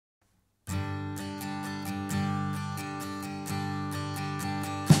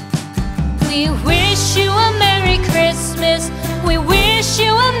We wish you a Merry Christmas. We wish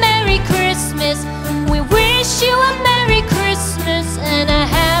you a Merry Christmas. We wish you a Merry Christmas and a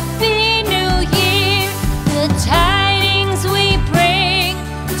Happy New Year. The tidings we bring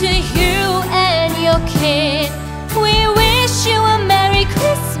to you and your kid. We wish you a Merry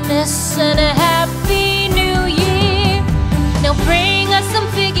Christmas and a Happy New Year. Now bring us some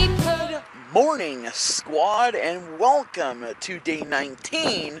figgy pudding. Morning, squad, and welcome to day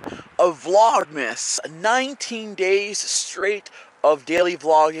 19 of Vlogmas. 19 days straight of daily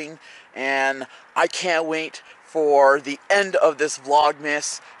vlogging, and I can't wait for the end of this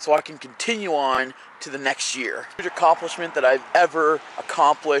Vlogmas so I can continue on to the next year. Huge accomplishment that I've ever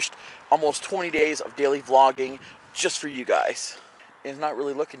accomplished. Almost 20 days of daily vlogging just for you guys. It's not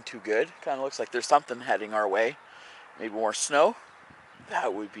really looking too good. Kind of looks like there's something heading our way. Maybe more snow.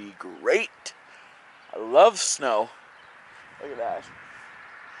 That would be great. I love snow. Look at that.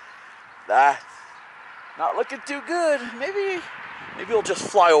 That's not looking too good. Maybe it'll just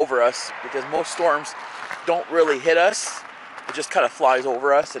fly over us, because most storms don't really hit us. It just kind of flies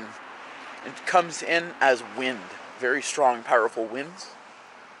over us, and it comes in as wind. Very strong, powerful winds.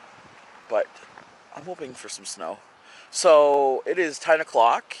 But I'm hoping for some snow. So it is 10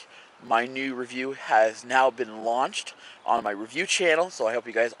 o'clock. My new review has now been launched on my review channel, so I hope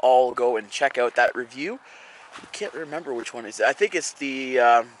you guys all go and check out that review. I can't remember which one is it. I think it's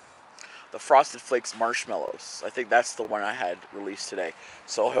the Frosted Flakes Marshmallows. I think that's the one I had released today.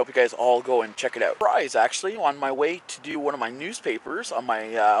 So I hope you guys all go and check it out. Surprise, actually, on my way to do one of my newspapers on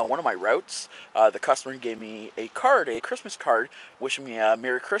my one of my routes, the customer gave me a card, a Christmas card, wishing me a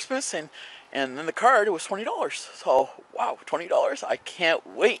Merry Christmas, and then the card was $20. So wow, $20! I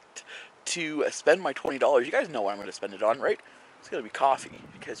can't wait to spend my $20. You guys know what I'm going to spend it on, right? It's going to be coffee,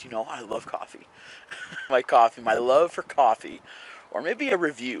 because you know I love coffee. my love for coffee. Or maybe a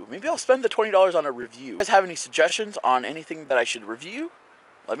review. Maybe I'll spend the $20 on a review. You guys have any suggestions on anything that I should review?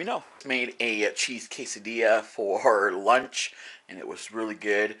 Let me know. Made a cheese quesadilla for lunch, and it was really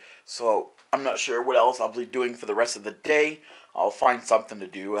good. So I'm not sure what else I'll be doing for the rest of the day. I'll find something to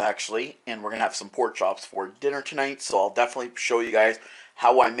do, actually. And we're going to have some pork chops for dinner tonight. So I'll definitely show you guys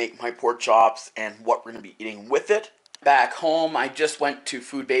how I make my pork chops and what we're going to be eating with it. Back home, I just went to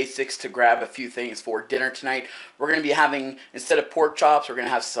Food Basics to grab a few things for dinner tonight. We're going to be having, instead of pork chops, we're going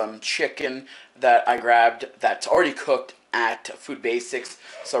to have some chicken that I grabbed that's already cooked at Food Basics.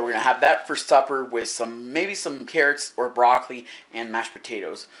 So we're going to have that for supper with maybe some carrots or broccoli and mashed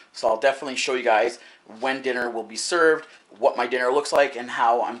potatoes. So I'll definitely show you guys when dinner will be served, what my dinner looks like, and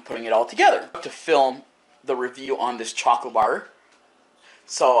how I'm putting it all together. To film the review on this chocolate bar.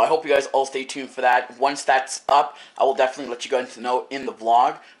 So I hope you guys all stay tuned for that. Once that's up, I will definitely let you guys know in the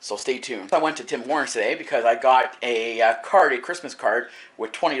vlog, so stay tuned. I went to Tim Hortons today because I got a Christmas card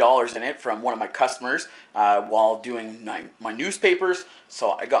with $20 in it from one of my customers while doing my newspapers.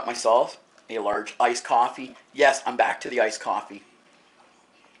 So I got myself a large iced coffee. Yes, I'm back to the iced coffee.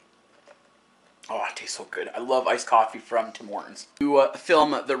 Oh, it tastes so good. I love iced coffee from Tim Hortons. To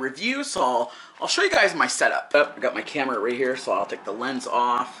film the review, so I'll show you guys my setup. I got my camera right here, so I'll take the lens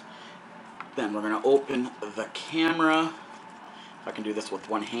off. Then we're going to open the camera. If I can do this with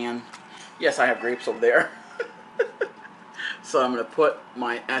one hand. Yes, I have grapes over there. So I'm going to put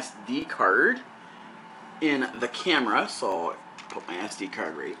my SD card in the camera. So I put my SD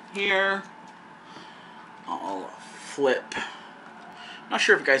card right here. I'll flip. Not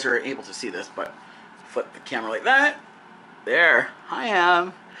sure if you guys are able to see this, but flip the camera like that. There, I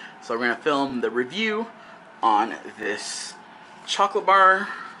am. So we're going to film the review on this chocolate bar.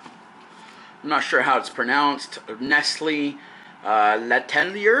 I'm not sure how it's pronounced. Nestle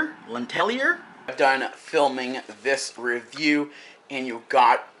Latelier. I've done filming this review, and you've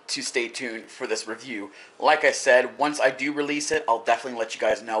got to stay tuned for this review. Like I said, once I do release it, I'll definitely let you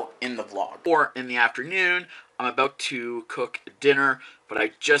guys know in the vlog. Or in the afternoon, I'm about to cook dinner, but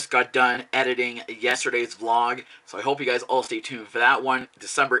I just got done editing yesterday's vlog, so I hope you guys all stay tuned for that one.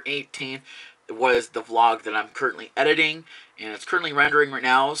 December 18th was the vlog that I'm currently editing, and it's currently rendering right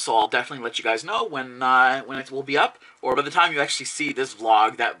now, so I'll definitely let you guys know when it will be up, or by the time you actually see this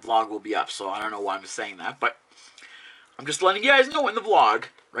vlog, that vlog will be up. So I don't know why I'm saying that, but I'm just letting you guys know in the vlog.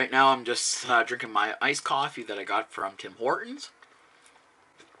 Right now I'm just drinking my iced coffee that I got from Tim Hortons.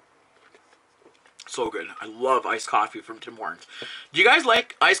 So good. I love iced coffee from Tim Hortons. Do you guys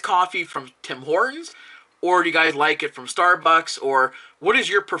like iced coffee from Tim Hortons? Or do you guys like it from Starbucks? Or what is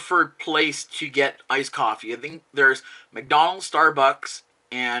your preferred place to get iced coffee? I think there's McDonald's, Starbucks,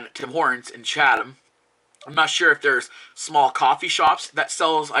 and Tim Hortons in Chatham. I'm not sure if there's small coffee shops that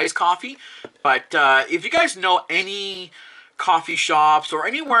sells iced coffee. But if you guys know any coffee shops or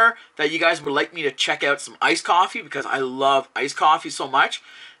anywhere that you guys would like me to check out some iced coffee, because I love iced coffee so much.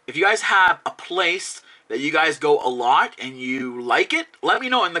 If you guys have a place that you guys go a lot and you like it, let me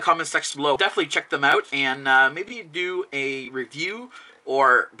know in the comment section below. Definitely check them out and maybe do a review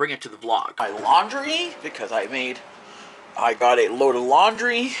or bring it to the vlog. My laundry, because I got a load of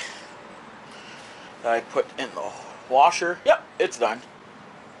laundry that I put in the washer. Yep, it's done.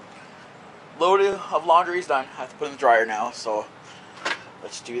 Load of laundry is done. I have to put it in the dryer now, so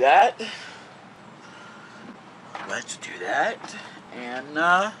let's do that. And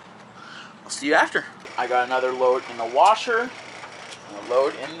I'll see you after. I got another load in the washer and a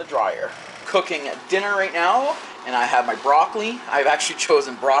load in the dryer. Cooking dinner right now, and I have my broccoli. I've actually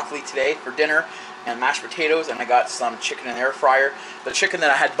chosen broccoli today for dinner and mashed potatoes, and I got some chicken in the air fryer. The chicken that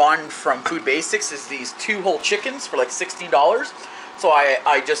I had bought from Food Basics is these 2 whole chickens for like $16. So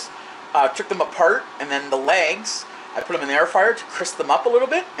I just took them apart, and then the legs, I put them in the air fryer to crisp them up a little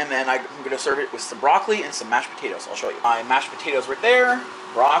bit, and then I'm going to serve it with some broccoli and some mashed potatoes. I'll show you. My mashed potatoes right there,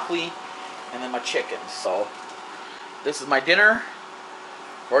 broccoli, and then my chicken. So this is my dinner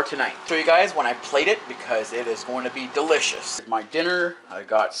for tonight. Show you guys when I plate it, because it is going to be delicious. My dinner, I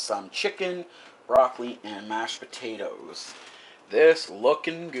got some chicken, broccoli, and mashed potatoes. This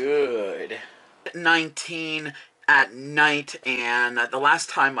looking good. 19 at night, and the last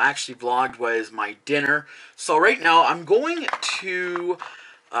time I actually vlogged was my dinner. So right now I'm going to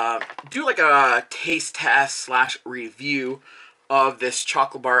do like a taste test slash review of this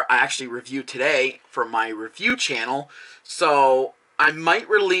chocolate bar I actually reviewed today for my review channel. So I might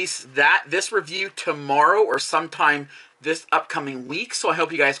release this review tomorrow or sometime this upcoming week. So I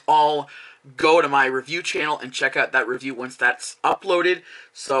hope you guys all go to my review channel and check out that review once that's uploaded.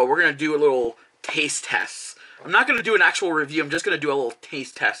 So we're going to do a little taste test. I'm not going to do an actual review. I'm just going to do a little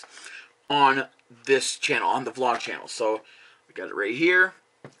taste test on this channel, on the vlog channel. So we got it right here.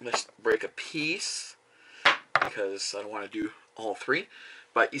 Let's break a piece because I don't want to do all 3.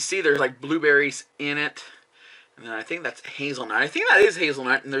 But you see there's like blueberries in it. And then I think that's hazelnut. I think that is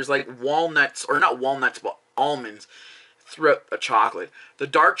hazelnut. And there's like walnuts, or not walnuts, but almonds throughout the chocolate. The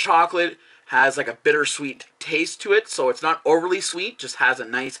dark chocolate has like a bittersweet taste to it. So it's not overly sweet. Just has a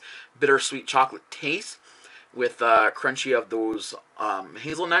nice bittersweet chocolate taste, with crunchy of those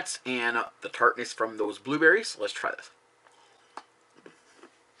hazelnuts and the tartness from those blueberries. So let's try this.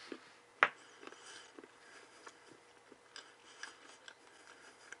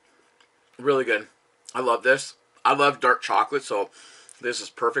 Really good. I love this. I love dark chocolate, so this is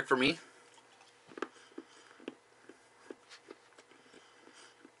perfect for me.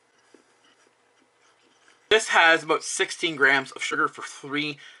 This has about 16 grams of sugar for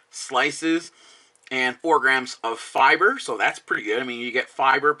 3 slices. And 4 grams of fiber, so that's pretty good. I mean, you get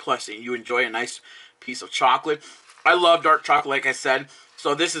fiber, plus you enjoy a nice piece of chocolate. I love dark chocolate, like I said,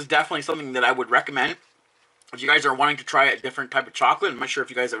 so this is definitely something that I would recommend. If you guys are wanting to try a different type of chocolate, I'm not sure if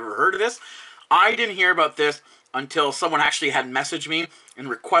you guys have ever heard of this. I didn't hear about this until someone actually had messaged me and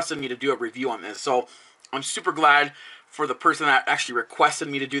requested me to do a review on this. So I'm super glad for the person that actually requested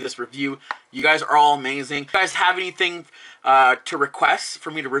me to do this review. You guys are all amazing. If you guys have anything to request for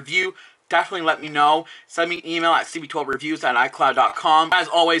me to review, definitely let me know. Send me an email at cb12reviews@icloud.com. As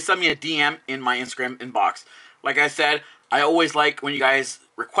always, send me a DM in my Instagram inbox. Like I said, I always like when you guys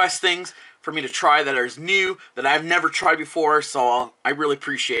request things for me to try that is new, that I've never tried before, so I really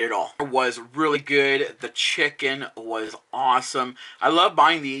appreciate it all. It was really good. The chicken was awesome. I love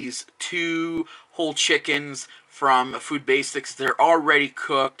buying these 2 whole chickens from Food Basics. They're already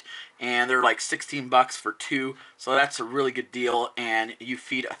cooked, and they're like 16 bucks for 2, so that's a really good deal, and you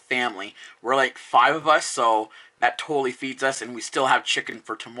feed a family. We're like 5 of us, so that totally feeds us, and we still have chicken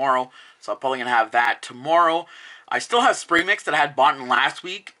for tomorrow, so I'm probably going to have that tomorrow. I still have spring mix that I had bought in last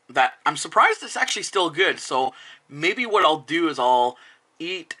week that I'm surprised it's actually still good, so maybe what I'll do is I'll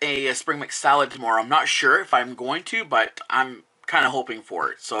eat a spring mix salad tomorrow. I'm not sure if I'm going to, but I'm kind of hoping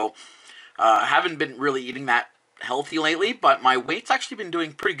for it. So I haven't been really eating that healthy lately, but my weight's actually been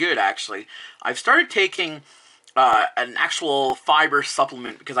doing pretty good, actually. I've started taking an actual fiber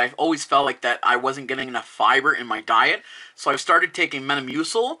supplement because I've always felt like that I wasn't getting enough fiber in my diet. So I've started taking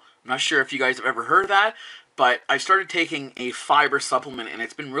Metamucil. I'm not sure if you guys have ever heard of that, but I started taking a fiber supplement, and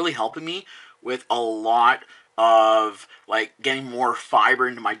it's been really helping me with a lot of like getting more fiber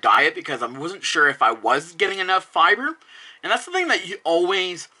into my diet, because I wasn't sure if I was getting enough fiber. And that's the thing that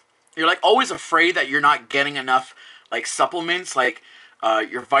you're like always afraid that you're not getting enough like supplements, like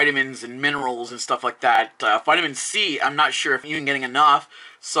your vitamins and minerals and stuff like that. Vitamin C, I'm not sure if I'm even getting enough,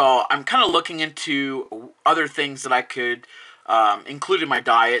 so I'm kind of looking into other things that I could include in my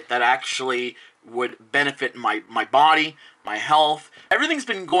diet that actually would benefit my body, my health. Everything's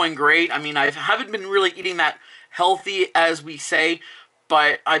been going great. I mean, I haven't been really eating that healthy as we say,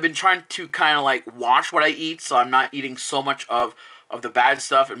 but I've been trying to kind of like watch what I eat, so I'm not eating so much of the bad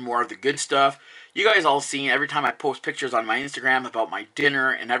stuff and more of the good stuff. You guys all seen every time I post pictures on my Instagram about my dinner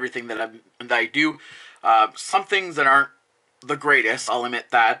and everything that I do. Some things that aren't the greatest, I'll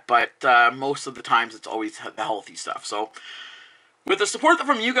admit that, but most of the times it's always the healthy stuff. So with the support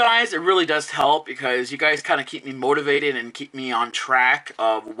from you guys, it really does help, because you guys kind of keep me motivated and keep me on track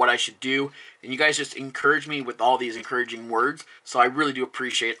of what I should do. And you guys just encourage me with all these encouraging words. So I really do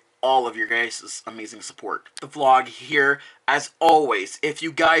appreciate all of your guys' amazing support. The vlog here, as always. If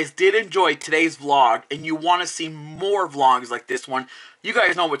you guys did enjoy today's vlog and you want to see more vlogs like this one, you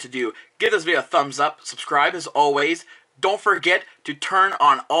guys know what to do. Give this video a thumbs up, subscribe as always. Don't forget to turn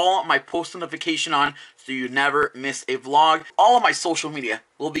on all my post notification on so you never miss a vlog. All of my social media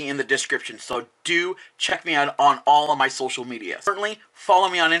will be in the description, so do check me out on all of my social media. Certainly, follow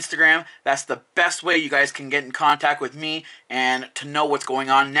me on Instagram. That's the best way you guys can get in contact with me and to know what's going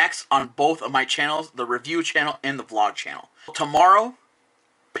on next on both of my channels, the review channel and the vlog channel. Tomorrow,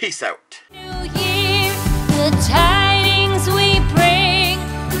 peace out. New Year, the tidings we bring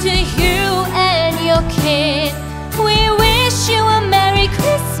to you and your king.